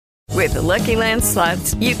With the Lucky Land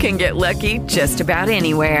Slots, you can get lucky just about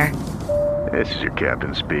anywhere. This is your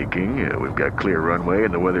captain speaking. We've got clear runway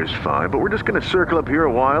and the weather's fine, but we're just going to circle up here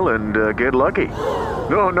a while and get lucky.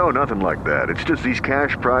 No, nothing like that. It's just these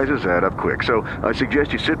cash prizes add up quick. So I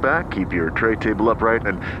suggest you sit back, keep your tray table upright,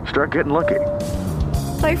 and start getting lucky.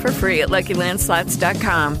 Play for free at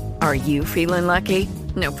LuckyLandSlots.com. Are you feeling lucky?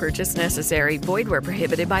 No purchase necessary. Void where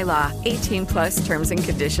prohibited by law. 18 plus terms and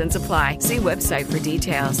conditions apply. See website for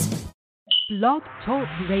details. Blog Talk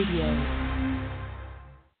Radio.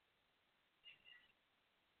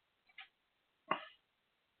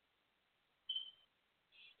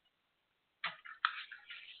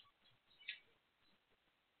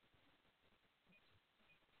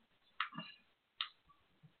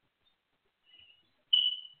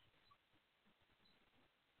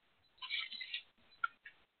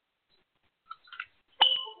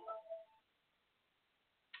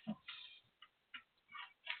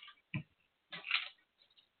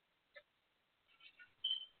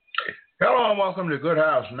 Hello and welcome to Good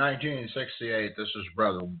House 1968. This is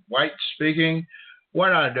Brother White speaking.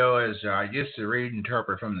 What I do is I used to read and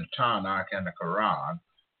interpret from the Tanakh and the Quran,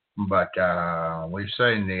 but we've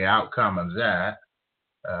seen the outcome of that.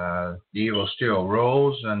 Evil still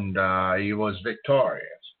rules and evil is victorious.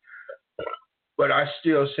 But I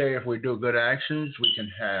still say if we do good actions, we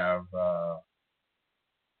can have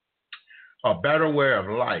a better way of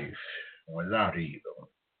life without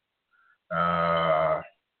evil.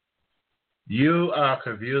 You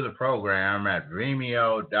can view the program at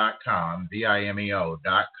vimeo.com,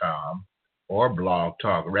 vimeo.com, or Blog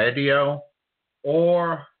Talk Radio,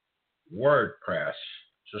 or WordPress.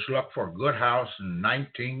 Just look for Good House in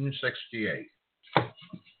 1968.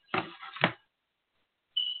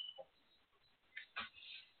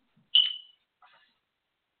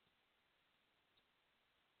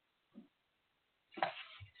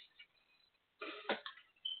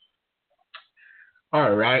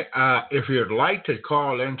 All right. If you'd like to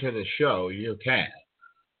call into the show, you can.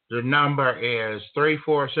 The number is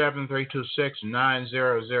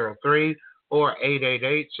 347-326-9003 or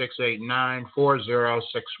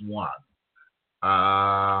 888-689-4061.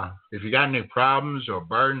 If you got any problems or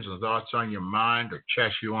burdens or thoughts on your mind or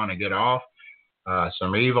chest you want to get off,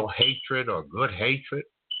 some evil hatred or good hatred,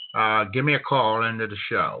 give me a call into the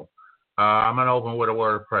show. I'm going to open with a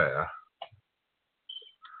word of prayer.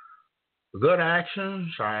 Good actions,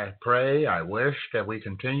 I pray, I wish that we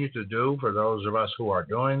continue to do for those of us who are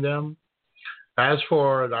doing them. As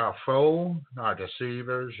for our foe, our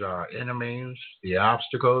deceivers, our enemies, the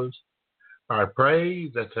obstacles, I pray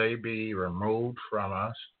that they be removed from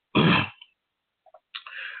us.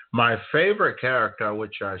 My favorite character,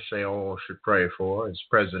 which I say all should pray for, is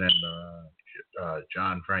President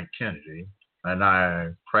John Frank Kennedy. And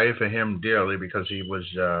I pray for him dearly because he was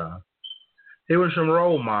a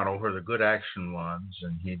role model for the good action ones,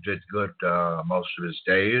 and he did good most of his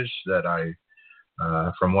days that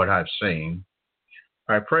from what I've seen.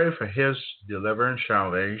 I pray for his deliverance,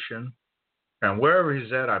 salvation, and wherever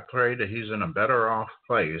he's at, I pray that he's in a better off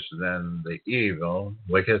place than the evil,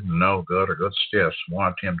 wicked, no good, or good stiffs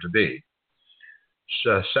want him to be.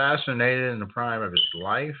 Assassinated in the prime of his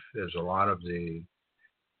life is a lot of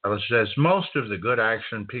most of the good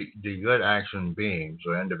action beings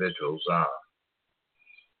or individuals are.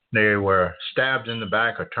 They were stabbed in the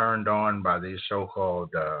back or turned on by these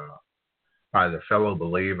so-called, by the fellow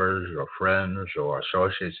believers or friends or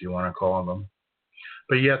associates, you want to call them.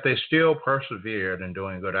 But yet they still persevered in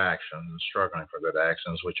doing good actions, struggling for good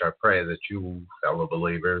actions, which I pray that you fellow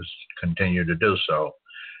believers continue to do so.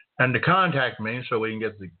 And to contact me so we can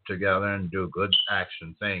get together and do good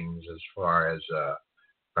action things as far as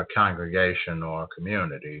a congregation or a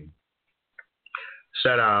community.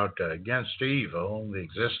 Set out against evil, the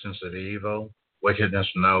existence of evil, wickedness,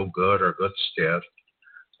 no good, or good stiff,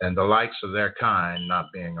 and the likes of their kind not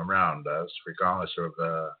being around us, regardless of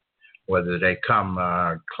whether they come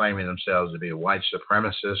claiming themselves to be white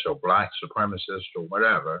supremacists or black supremacists or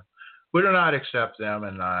whatever. We do not accept them,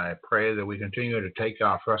 and I pray that we continue to take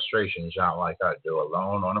our frustrations out like I do,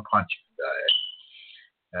 alone on a punching bag.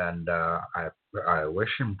 And I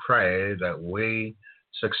wish and pray that we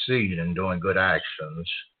succeed in doing good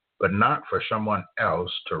actions, but not for someone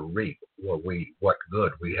else to reap what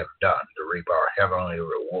good we have done, to reap our heavenly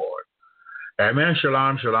reward. Amen.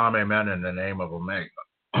 Shalom, shalom, amen, in the name of Omega.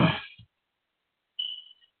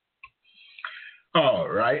 All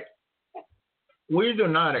right. We do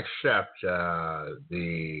not accept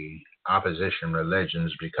the opposition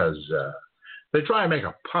religions because they try to make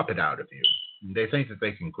a puppet out of you. They think that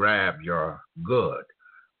they can grab your good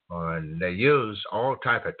And they use all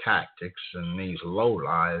type of tactics and these low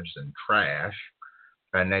lives and trash,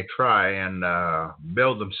 and they try and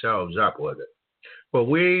build themselves up with it. But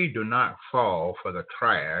we do not fall for the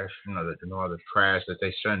trash, the trash that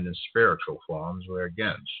they send in spiritual forms. We're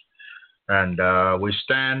against. And we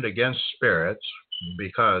stand against spirits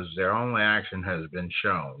because their only action has been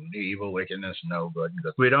shown. Evil, wickedness, no good.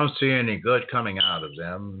 We don't see any good coming out of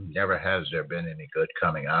them. Never has there been any good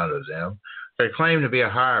coming out of them. They claim to be a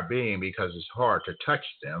higher being because it's hard to touch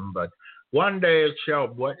them, but one day it shall,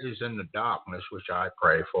 what is in the darkness, which I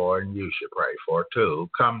pray for, and you should pray for too,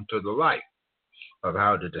 come to the light of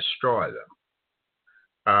how to destroy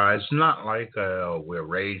them. It's not like we're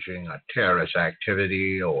raging a terrorist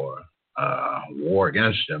activity or war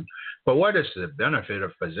against them, but what is the benefit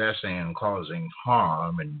of possessing and causing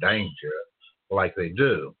harm and danger like they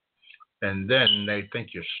do? And then they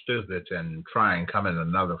think you're stupid and try and come in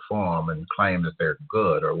another form and claim that they're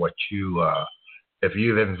good, or what you, if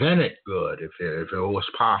you've invented good, if it was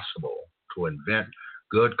possible to invent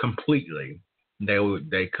good completely,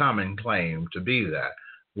 they come and claim to be that,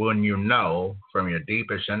 when you know from your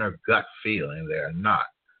deepest inner gut feeling they're not,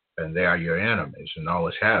 and they are your enemies and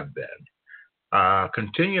always have been.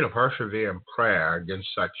 Continue to persevere in prayer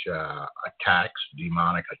against such attacks,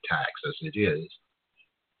 demonic attacks as it is.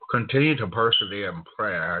 Continue to persevere in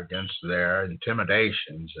prayer against their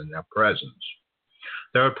intimidations and their presence.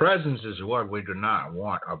 Their presence is what we do not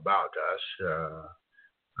want about us.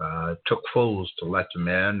 It took fools to let them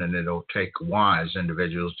in, and it'll take wise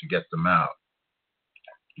individuals to get them out,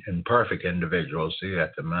 and perfect individuals to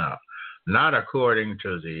get them out. Not according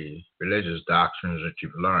to the religious doctrines that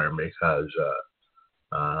you've learned, because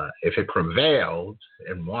if it prevailed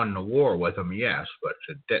and won the war with them, yes, but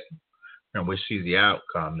it didn't. And we see the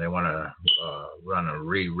outcome. They want to run a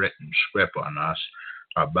rewritten script on us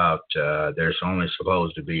about there's only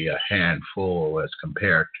supposed to be a handful as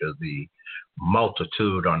compared to the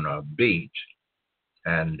multitude on the beach.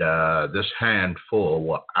 And this handful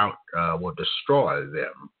will destroy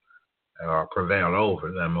them or prevail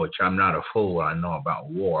over them, which I'm not a fool. I know about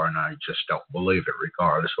war, and I just don't believe it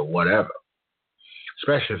regardless of whatever,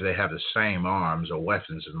 especially if they have the same arms or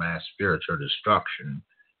weapons of mass spiritual destruction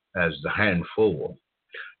as the handful.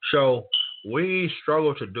 So we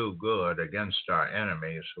struggle to do good against our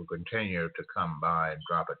enemies who continue to come by and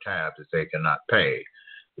drop a tab that they cannot pay.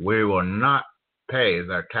 We will not pay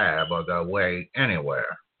their tab or their way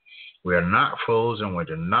anywhere. We are not fools, and we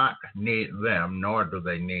do not need them, nor do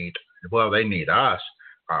they need, well, they need us.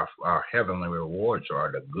 Our heavenly rewards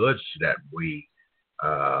are the goods that we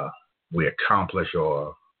accomplish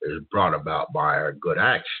or is brought about by our good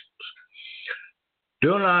actions.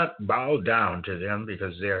 Do not bow down to them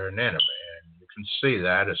because they're an enemy. And you can see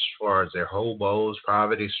that as far as they're hobos,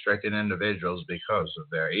 poverty-stricken individuals because of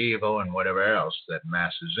their evil and whatever else that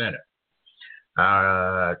masses in it.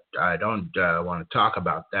 I don't want to talk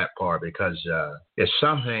about that part because it's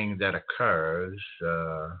something that occurs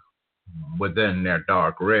within their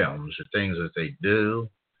dark realms, the things that they do,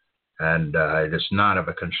 and it is not of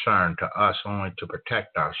a concern to us, only to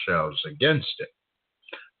protect ourselves against it.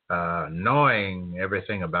 Knowing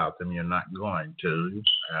everything about them, you're not going to.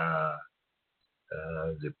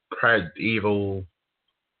 The evil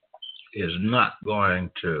is not going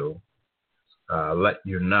to let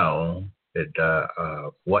you know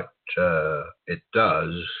what it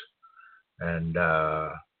does, and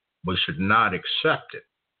we should not accept it.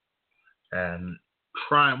 And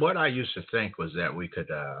what I used to think was that we could,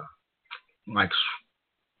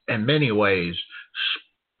 in many ways,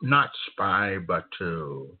 not spy, but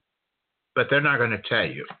they're not going to tell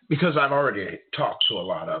you, because I've already talked to a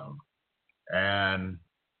lot of them, and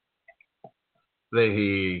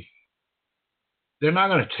they're not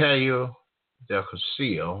going to tell you. They'll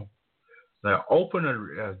conceal. They'll open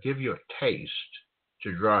and give you a taste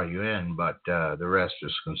to draw you in, but the rest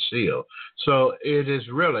is concealed. So it is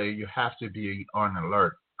really, you have to be on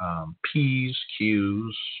alert, P's,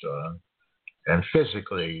 Q's, and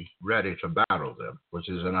physically ready to battle them, which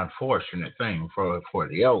is an unfortunate thing for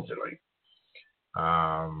the elderly.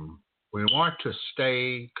 We want to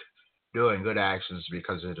stay doing good actions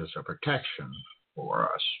because it is a protection for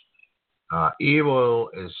us. Evil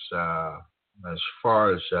is, as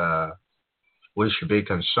far as we should be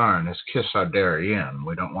concerned, is kiss our dairy in.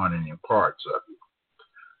 We don't want any parts of it.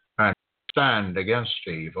 And stand against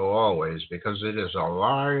evil always, because it is a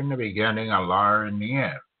liar in the beginning, a liar in the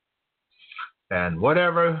end. And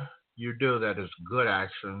whatever you do that is good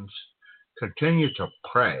actions, continue to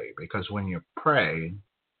pray, because when you pray,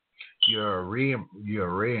 you're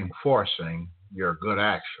reinforcing your good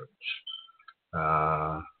actions.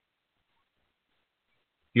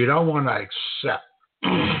 You don't want to accept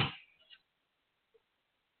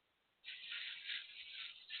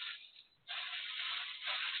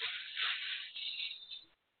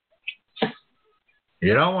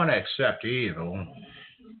you don't want to accept evil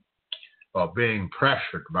or being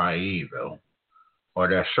pressured by evil or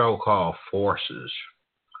their so-called forces.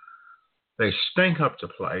 They stink up the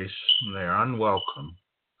place, they're unwelcome,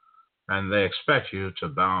 and they expect you to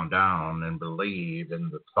bow down and believe in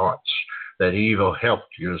the thoughts that evil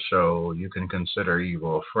helped you so you can consider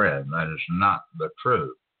evil a friend. That is not the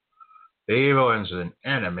truth. The evil is an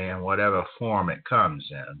enemy in whatever form it comes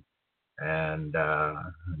in. And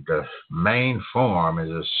the main form is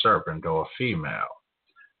a serpent or a female.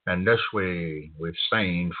 And this we've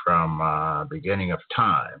seen from beginning of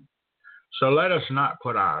time. So let us not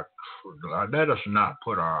put our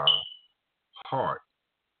heart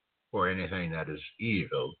for anything that is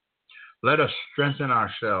evil. Let us strengthen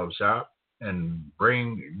ourselves up and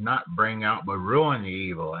not bring out, but ruin the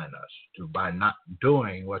evil in us by not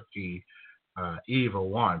doing what the evil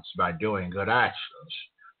wants by doing good actions.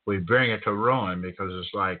 We bring it to ruin because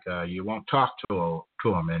it's like you won't talk to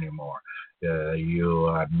them anymore. You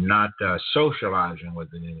are not socializing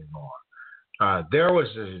with it anymore. There was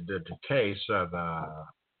the case of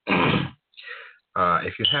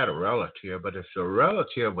if you had a relative, but if the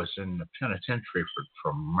relative was in the penitentiary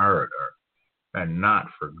for murder and not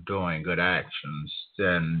for doing good actions,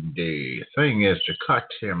 then the thing is to cut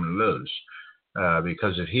him loose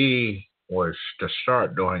because if he was to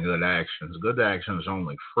start doing good actions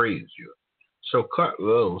only frees you. So cut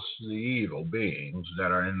loose the evil beings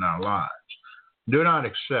that are in our lives. Do not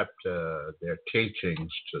accept their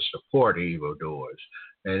teachings to support evildoers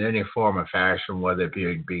in any form or fashion, whether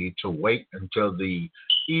it be to wait until the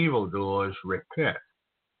evildoers repent.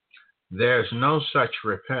 There's no such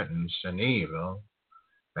repentance in evil,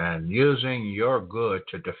 and using your good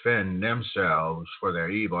to defend themselves for their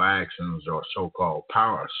evil actions or so-called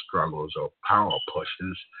power struggles or power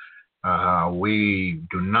pushes, we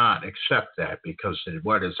do not accept that because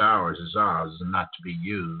what is ours and not to be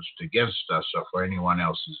used against us or for anyone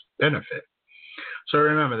else's benefit. So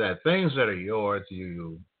remember that things that are yours,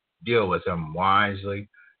 you deal with them wisely,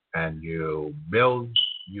 and you build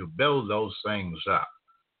those things up,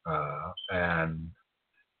 and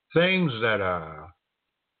things that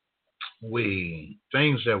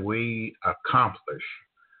we accomplish.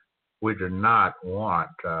 We do not want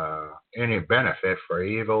any benefit for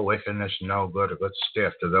evil, wickedness, no good, or good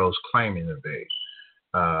stiff to those claiming to be.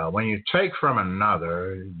 When you take from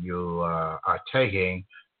another, you are taking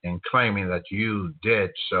and claiming that you did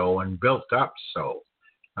so and built up so,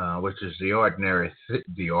 which is the ordinary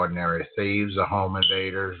thieves, the home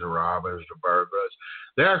invaders, the robbers, the burglars.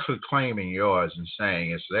 They're actually claiming yours and saying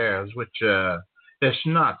it's theirs, which it's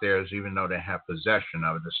not theirs, even though they have possession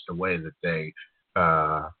of it. It's the way that they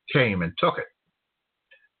came and took it.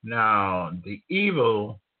 Now, the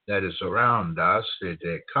evil that is around us,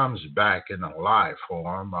 it comes back in a live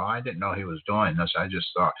form. Well, I didn't know he was doing this. I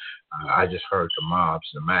just thought, I just heard the mobs,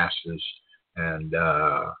 the masses, and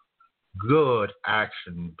good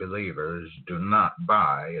action believers do not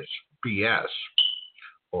buy its BS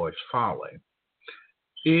or its folly.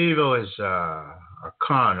 Evil is a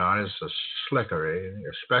con artist, a slickery,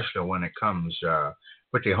 especially when it comes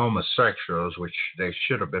with the homosexuals, which they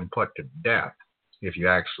should have been put to death if you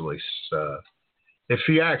actually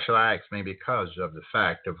ask me, because of the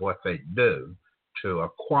fact of what they do to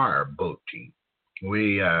acquire booty.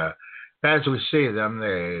 As we see them,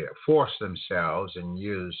 they force themselves and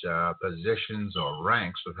use positions or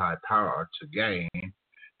ranks with high power to gain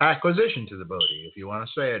acquisition to the booty. If you want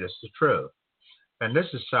to say it, it's the truth. And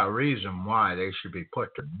this is the reason why they should be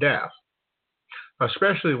put to death,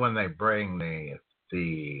 especially when they bring the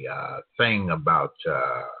thing about,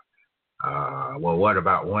 what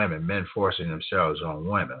about women, men forcing themselves on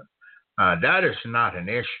women? That is not an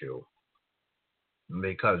issue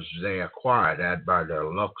because they acquire that by their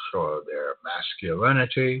looks or their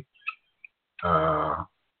masculinity.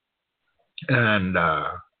 And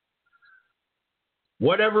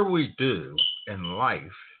whatever we do in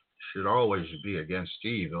life should always be against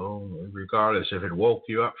evil, regardless if it woke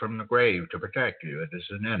you up from the grave to protect you. It is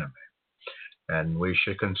an enemy. And we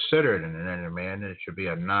should consider it an enemy, and it should be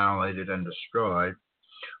annihilated and destroyed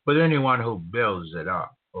with anyone who builds it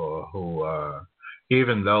up, or who,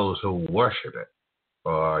 even those who worship it,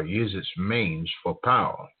 or use its means for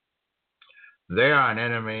power. They are an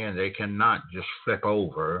enemy, and they cannot just flip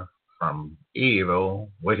over from evil,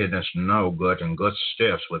 wickedness, no good, and good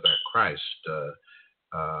stiffs with their Christ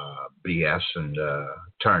BS and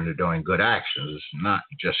turn to doing good actions. It's not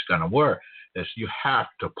just going to work. You have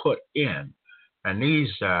to put in And these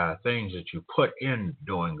things that you put in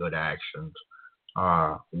doing good actions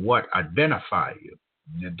are what identify you.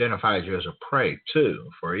 It identifies you as a prey, too,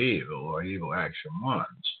 for evil or evil action ones.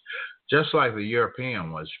 Just like the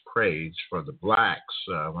European was praised for the blacks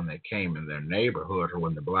when they came in their neighborhood, or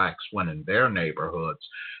when the blacks went in their neighborhoods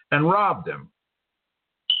and robbed them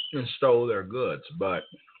and stole their goods. But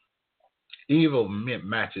evil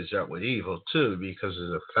matches up with evil, too, because of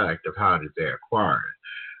the fact of how did they acquire it.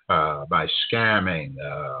 By scamming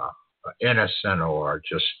innocent or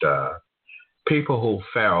just people who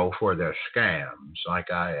fell for their scams.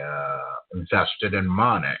 Like I invested in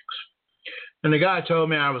Monex. And the guy told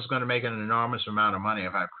me I was going to make an enormous amount of money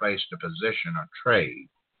if I placed a position or trade.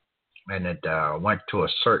 And it went to a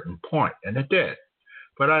certain point, and it did.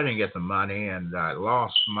 But I didn't get the money, and I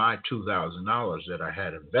lost my $2,000 that I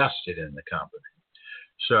had invested in the company.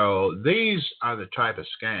 So these are the type of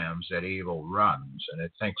scams that evil runs, and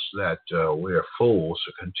it thinks that we're fools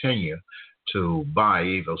to continue to buy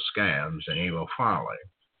evil scams and evil folly.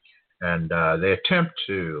 And they attempt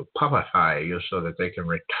to puppetify you so that they can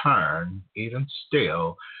return, even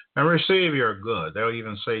still, and receive your good. They'll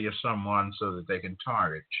even say you're someone so that they can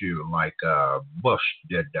target you, like Bush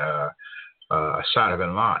did Osama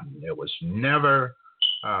bin Laden. It was never,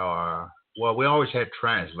 well, we always had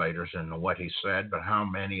translators in what he said, but how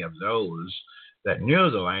many of those that knew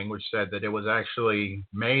the language said that it was actually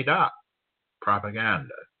made up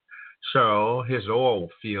propaganda? So his oil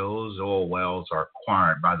fields, oil wells are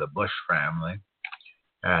acquired by the Bush family.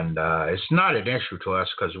 And it's not an issue to us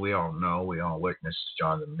because we all know, we all witness it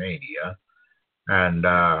on the media. And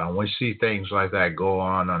we see things like that go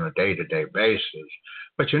on a day-to-day basis.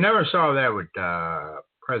 But you never saw that with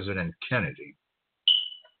President Kennedy.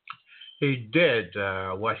 He did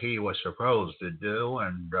what he was supposed to do,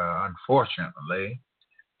 and unfortunately,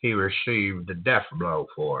 he received the death blow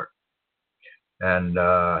for it. And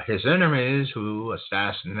his enemies who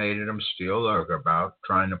assassinated him still lurk about,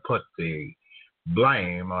 trying to put the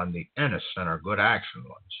blame on the innocent or good action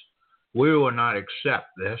ones. We will not accept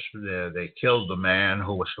this. They killed the man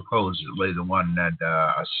who was supposedly the one that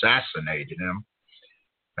assassinated him.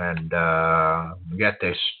 And yet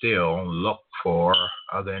they still look for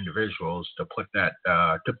other individuals to put that,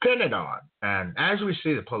 to pin it on. And as we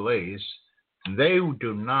see the police, they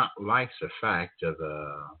do not like the fact of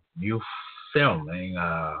you filming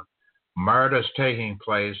murders taking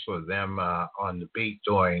place with them on the beat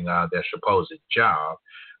doing their supposed job,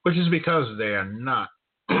 which is because they are not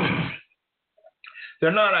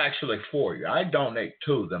they're not actually for you. I donate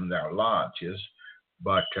to them, their lodges,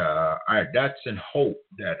 but that's in hope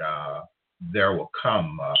that there will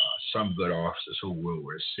come some good officers who will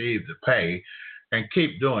receive the pay and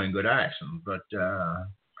keep doing good actions. But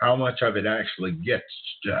how much of it actually gets,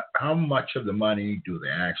 how much of the money do they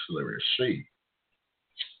actually receive?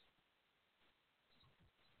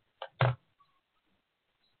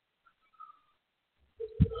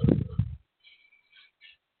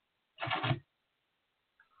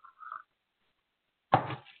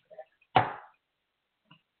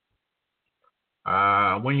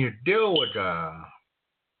 When you deal with,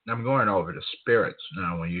 I'm going over the spirits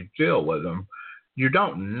now. When you deal with them, you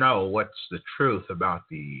don't know what's the truth about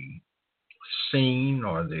the scene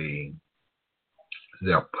or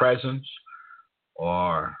their presence,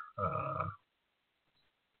 or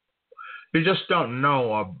you just don't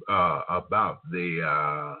know about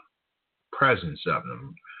the presence of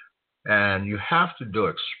them. And you have to do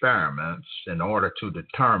experiments in order to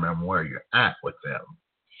determine where you're at with them.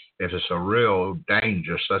 If it's a real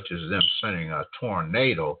danger, such as them sending a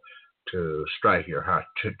tornado to strike your house,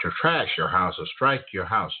 to trash your house or strike your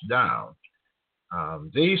house down,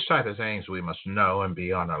 these type of things we must know and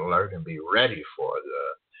be on alert and be ready for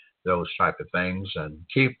those type of things, and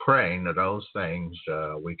keep praying that those things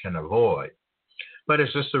we can avoid. But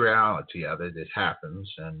it's just the reality of it. It happens,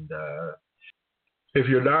 and if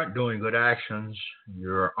you're not doing good actions,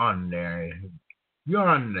 you're on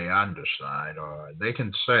the underside, or they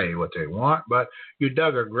can say what they want, but you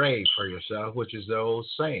dug a grave for yourself, which is the old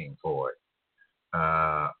saying for it.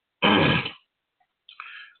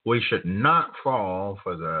 We should not fall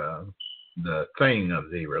for the thing of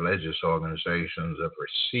the religious organizations of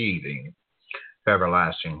receiving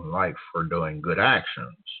everlasting life for doing good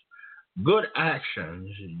actions. Good actions,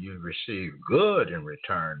 you receive good in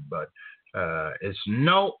return, but it's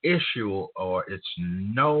no issue, or it's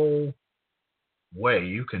no way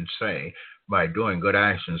you can say by doing good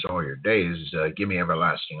actions all your days, give me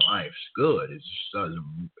everlasting life. It's good. It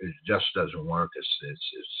just doesn't work. It's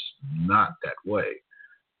not that way,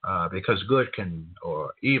 because good can,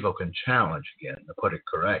 or evil can challenge again, to put it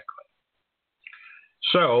correctly.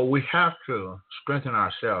 So we have to strengthen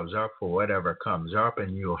ourselves up for whatever comes up,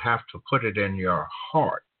 and you have to put it in your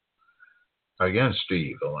heart against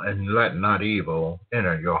evil, and let not evil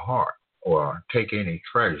enter your heart or take any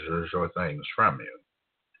treasures or things from you.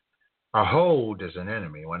 A hold is an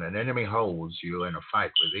enemy. When an enemy holds you in a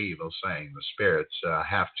fight with evil, saying the spirits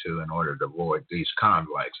have to in order to avoid these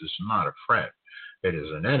conflicts, it's not a friend. It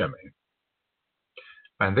is an enemy.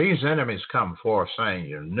 And these enemies come forth saying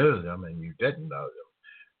you knew them and you didn't know them.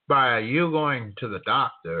 By you going to the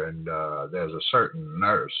doctor, and there's a certain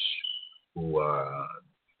nurse who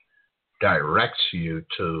directs you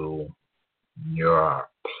to your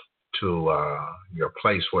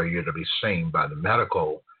place where you're to be seen by the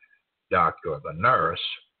medical doctor or the nurse,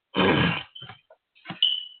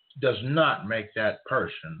 does not make that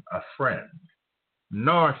person a friend.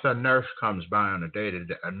 Nor if the nurse comes by on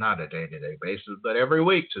not a day-to-day basis, but every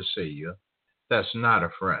week to see you, that's not a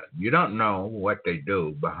friend. You don't know what they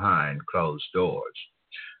do behind closed doors.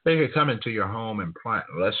 They could come into your home and plant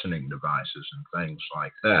listening devices and things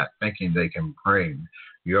like that, thinking they can bring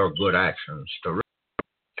your good actions to rest.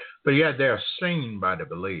 But yet they're seen by the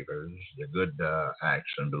believers, the good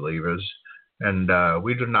action believers, and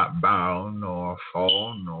we do not bow nor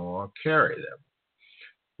fall nor carry them.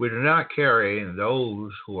 We do not carry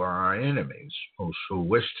those who are our enemies, who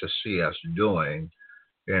wish to see us doing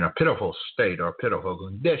in a pitiful state or pitiful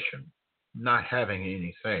condition, not having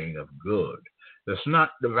anything of good. That's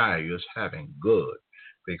not the value is having good,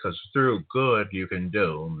 because through good you can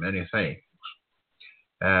do many things.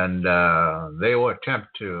 And they will attempt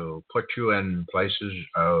to put you in places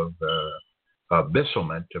of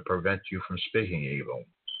abyssalment to prevent you from speaking evil.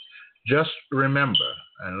 Just remember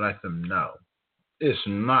and let them know it's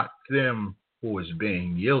not them who is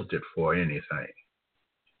being yielded for anything.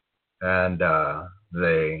 And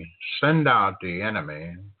they send out the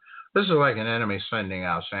enemy. This is like an enemy sending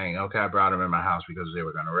out saying, okay, I brought him in my house because they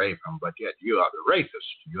were going to rape him, but yet you are the rapist.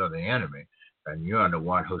 You are the enemy, and you are the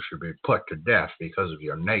one who should be put to death because of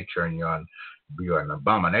your nature, and you're an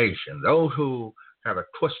abomination. Those who have a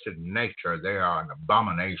twisted nature, they are an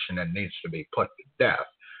abomination that needs to be put to death.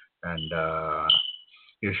 And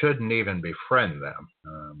you shouldn't even befriend them.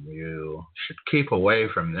 You should keep away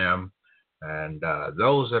from them. And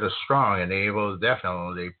those that are strong in evil,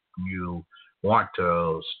 definitely you want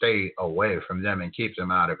to stay away from them and keep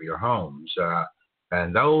them out of your homes.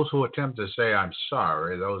 And those who attempt to say, I'm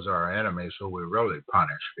sorry, those are our enemies who we really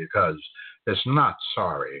punish, because it's not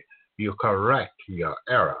sorry. You correct your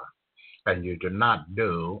error, and you do not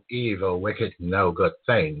do evil, wicked, no good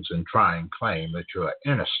things and try and claim that you are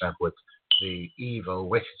innocent with the evil,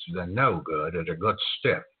 wicked, the no good, or the good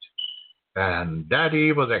stiff. And that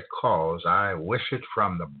evil that caused, I wish it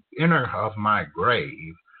from the inner of my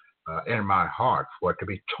grave, in my heart, for it to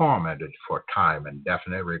be tormented for time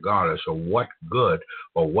indefinite, regardless of what good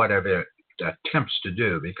or whatever it attempts to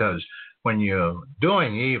do. Because when you're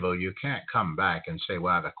doing evil, you can't come back and say,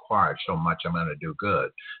 well, I've acquired so much, I'm going to do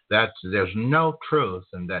good. There's no truth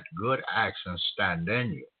in that good actions stand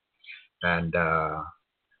in you. And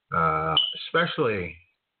especially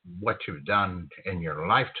what you've done in your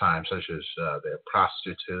lifetime, such as they're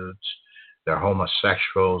prostitutes, they're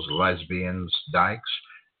homosexuals, lesbians, dykes,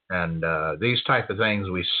 and these type of things.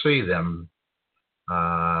 We see them,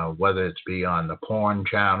 whether it's be on the porn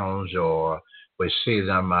channels or we see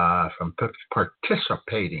them from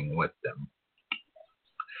participating with them.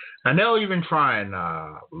 And they'll even try and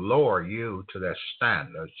lower you to their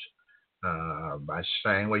standards by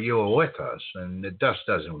saying, well, you were with us, and it just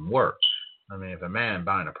doesn't work. I mean, if a man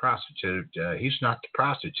buying a prostitute, he's not the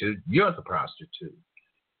prostitute, you're the prostitute.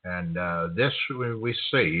 And this we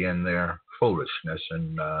see in their foolishness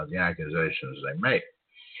and the accusations they make.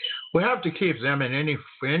 We have to keep them in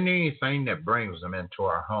anything that brings them into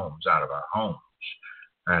our homes, out of our homes.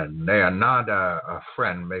 And they are not a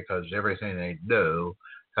friend, because everything they do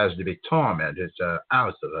has to be tormented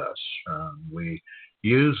out of us. We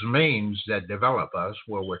use means that develop us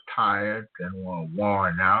where we're tired and we're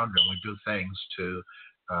worn out, and we do things to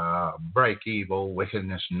break evil,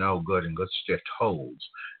 wickedness, no good, and good stiff holds.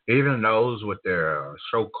 Even those with their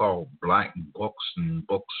so-called black books and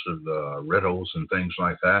books of riddles and things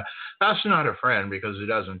like that, that's not a friend, because it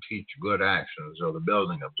doesn't teach good actions or the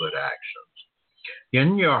building of good actions.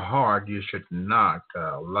 In your heart, you should not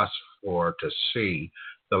lust for to see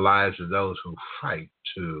the lives of those who fight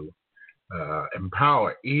to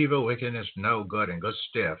empower evil, wickedness, no good, and good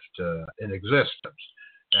stiff in existence.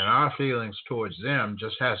 And our feelings towards them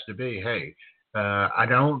just has to be, hey, I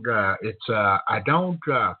don't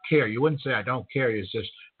care. You wouldn't say I don't care. It's just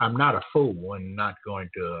I'm not a fool and not going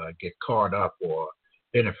to get caught up or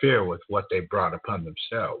interfere with what they brought upon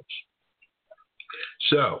themselves.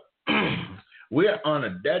 So we're on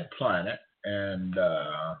a dead planet, and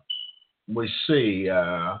we see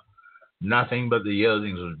nothing but the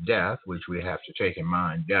yieldings of death, which we have to take in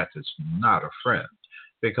mind. Death is not a friend,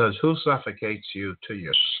 because who suffocates you to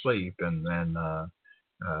your sleep, and then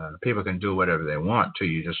people can do whatever they want to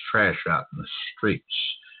you, just trash out in the streets.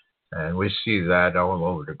 And we see that all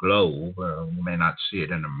over the globe. You may not see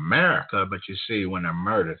it in America, but you see when they're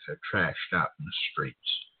murdered, they're trashed out in the streets.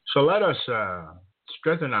 So let us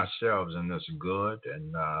strengthen ourselves in this good.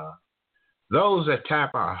 And those that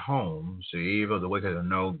tap our homes, the evil, the wicked, and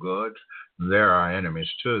no good, they're our enemies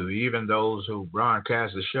too. Even those who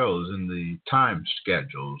broadcast the shows in the time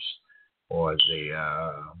schedules, or the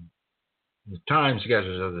time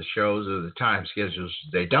schedules of the shows, or the time schedules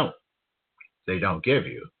they don't give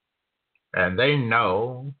you. And they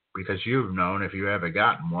know, because you've known, if you ever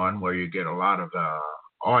gotten one where you get a lot of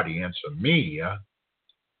audience or media,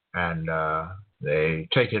 and they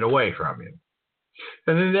take it away from you.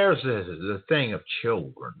 And then there's the thing of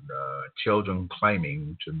children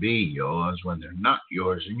claiming to be yours when they're not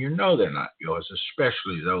yours, and you know they're not yours,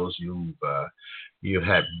 especially those you've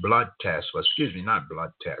had blood tests, not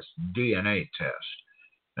blood tests, DNA tests.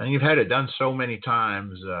 And you've had it done so many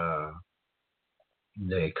times,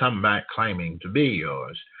 they come back claiming to be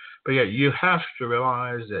yours. But yet you have to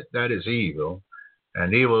realize that is evil,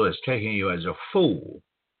 and evil is taking you as a fool.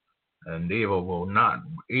 And evil will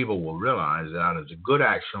realize that as the good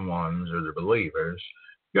action ones or the believers,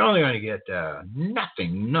 you're only going to get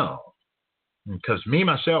nothing, no. Because me,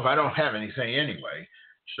 myself, I don't have anything anyway.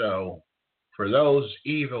 So for those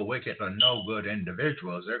evil, wicked, or no good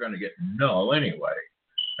individuals, they're going to get no anyway.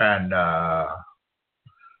 And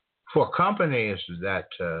for companies that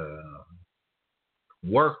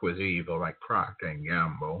work with evil, like Procter &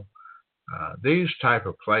 Gamble, these type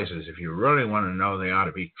of places, if you really want to know, they ought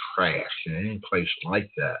to be trashed in any place like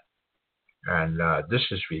that. And this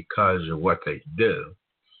is because of what they do.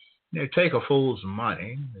 They take a fool's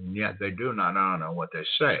money, and yet they do not honor what they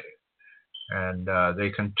say. And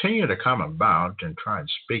they continue to come about and try and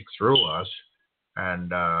speak through us,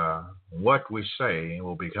 and what we say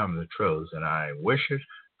will become the truth. And I wish it,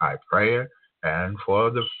 I pray it, and for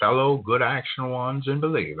the fellow good action ones and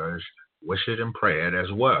believers, wish it and pray it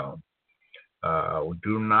as well.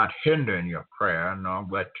 Do not hinder in your prayer, nor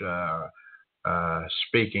let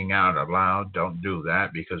speaking out aloud. Don't do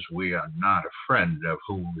that, because we are not a friend of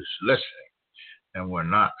who is listening, and we're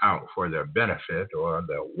not out for their benefit or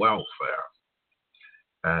their welfare.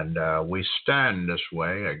 And we stand this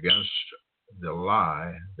way against the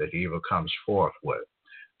lie that evil comes forth with,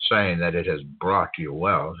 saying that it has brought you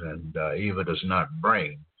wealth, and evil does not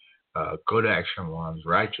bring good action ones,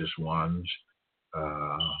 righteous ones,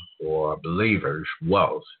 or believers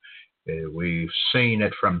wealth. We've seen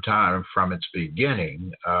it from its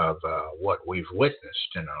beginning of what we've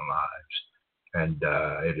witnessed in our lives, and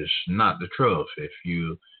it is not the truth. If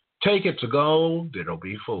you take it to gold, it'll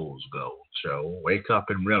be fool's gold. So wake up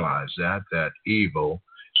and realize that evil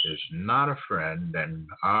is not a friend, and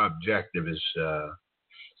our objective is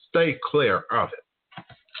stay clear of it.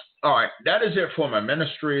 All right, that is it for my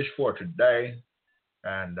ministries for today.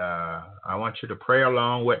 And I want you to pray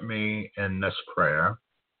along with me in this prayer.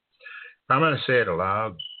 I'm going to say it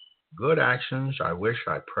aloud. Good actions, I wish,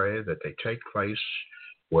 I pray that they take place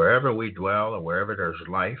wherever we dwell or wherever there's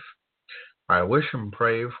life. I wish and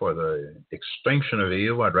pray for the extinction of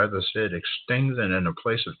evil. I'd rather say it extinct than in a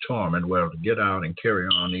place of torment where it'll get out and carry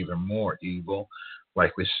on even more evil,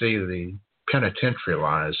 like we see the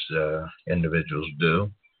penitentiarized individuals do.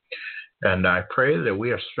 And I pray that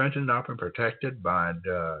we are strengthened up and protected by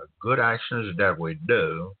the good actions that we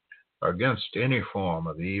do against any form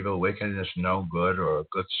of evil, wickedness, no good, or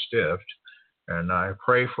good stiff. And I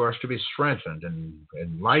pray for us to be strengthened and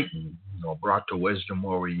enlightened, or brought to wisdom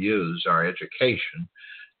where we use our education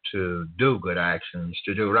to do good actions,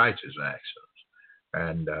 to do righteous actions.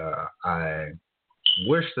 And I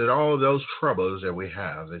wish that all of those troubles that we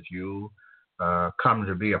have, that you come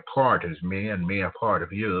to be a part of me and me a part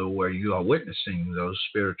of you, where you are witnessing those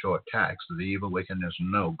spiritual attacks of the evil, wickedness,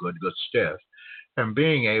 no good, good stiff, and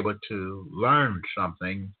being able to learn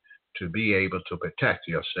something to be able to protect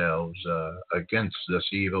yourselves against this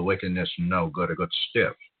evil, wickedness, no good, or good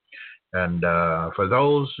stiff. And for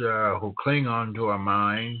those who cling on to our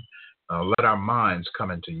mind, let our minds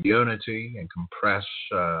come into unity and compress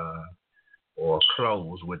or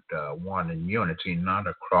close with one in unity, not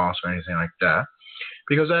a cross or anything like that,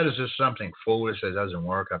 because that is just something foolish that doesn't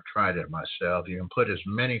work. I've tried it myself. You can put as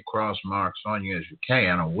many cross marks on you as you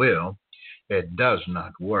can or will. It does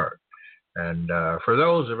not work. And for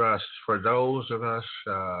those of us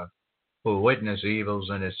who witness evils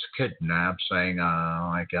and it's kidnapped, saying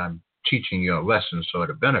like I'm teaching you a lesson so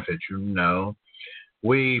to benefit you, no,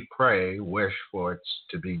 we wish for it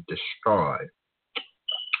to be destroyed,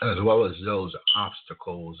 as well as those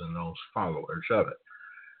obstacles and those followers of it.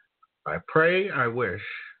 I pray, I wish.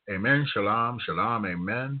 Amen, shalom, shalom,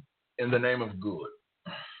 amen, in the name of good.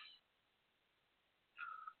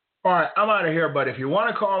 All right, I'm out of here, but if you want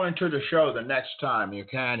to call into the show the next time, you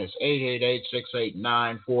can. It's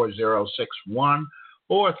 888-689-4061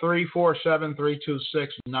 or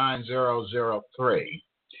 347-326-9003.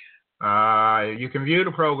 You can view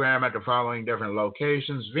the program at the following different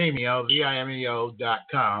locations: Vimeo,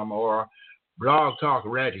 Vimeo.com, or Blog Talk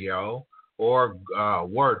Radio, or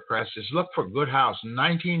WordPress. Just look for Good House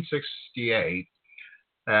 1968.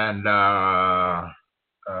 And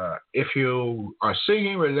if you are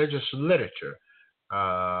seeking religious literature,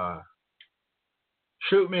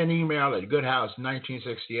 shoot me an email at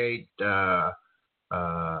goodhouse1968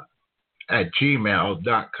 at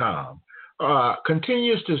gmail.com.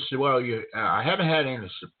 Continues to, I haven't had any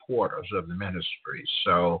supporters of the ministries.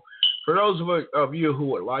 So for those of you who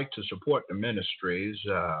would like to support the ministries,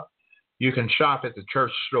 you can shop at the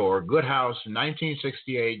church store,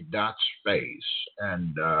 goodhouse1968.space,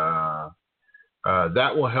 and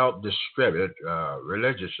that will help distribute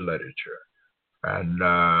religious literature. And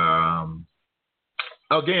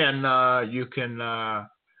again, you can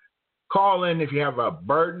call in if you have a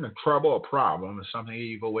burden, a trouble, a problem, or something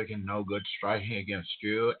evil, wicked, no good striking against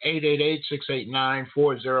you.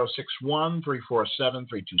 888-689-4061,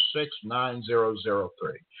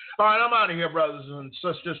 347-326-9003. All right, I'm out of here, brothers and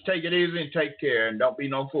sisters. Take it easy and take care, and don't be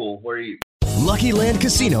no fool. Where are you? Lucky Land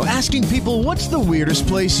Casino, asking people, what's the weirdest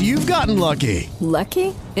place you've gotten lucky?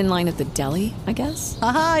 Lucky? In line at the deli, I guess?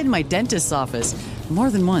 Aha, in my dentist's office. More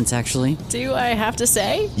than once, actually. Do I have to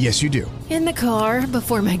say? Yes, you do. In the car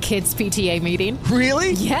before my kids' PTA meeting.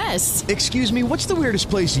 Really? Yes. Excuse me, what's the weirdest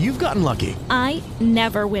place you've gotten lucky? I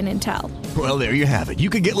never win and tell. Well, there you have it. You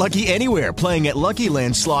can get lucky anywhere, playing at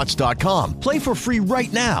LuckyLandSlots.com. Play for free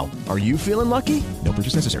right now. Are you feeling lucky? No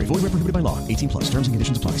purchase necessary. Void where prohibited by law. 18+. Terms and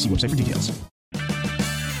conditions apply. See website for details.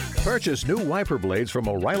 Purchase new wiper blades from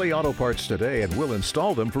O'Reilly Auto Parts today and we'll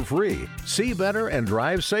install them for free. See better and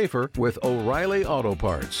drive safer with O'Reilly Auto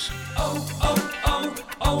Parts.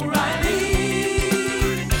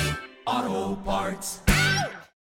 O'Reilly Auto Parts.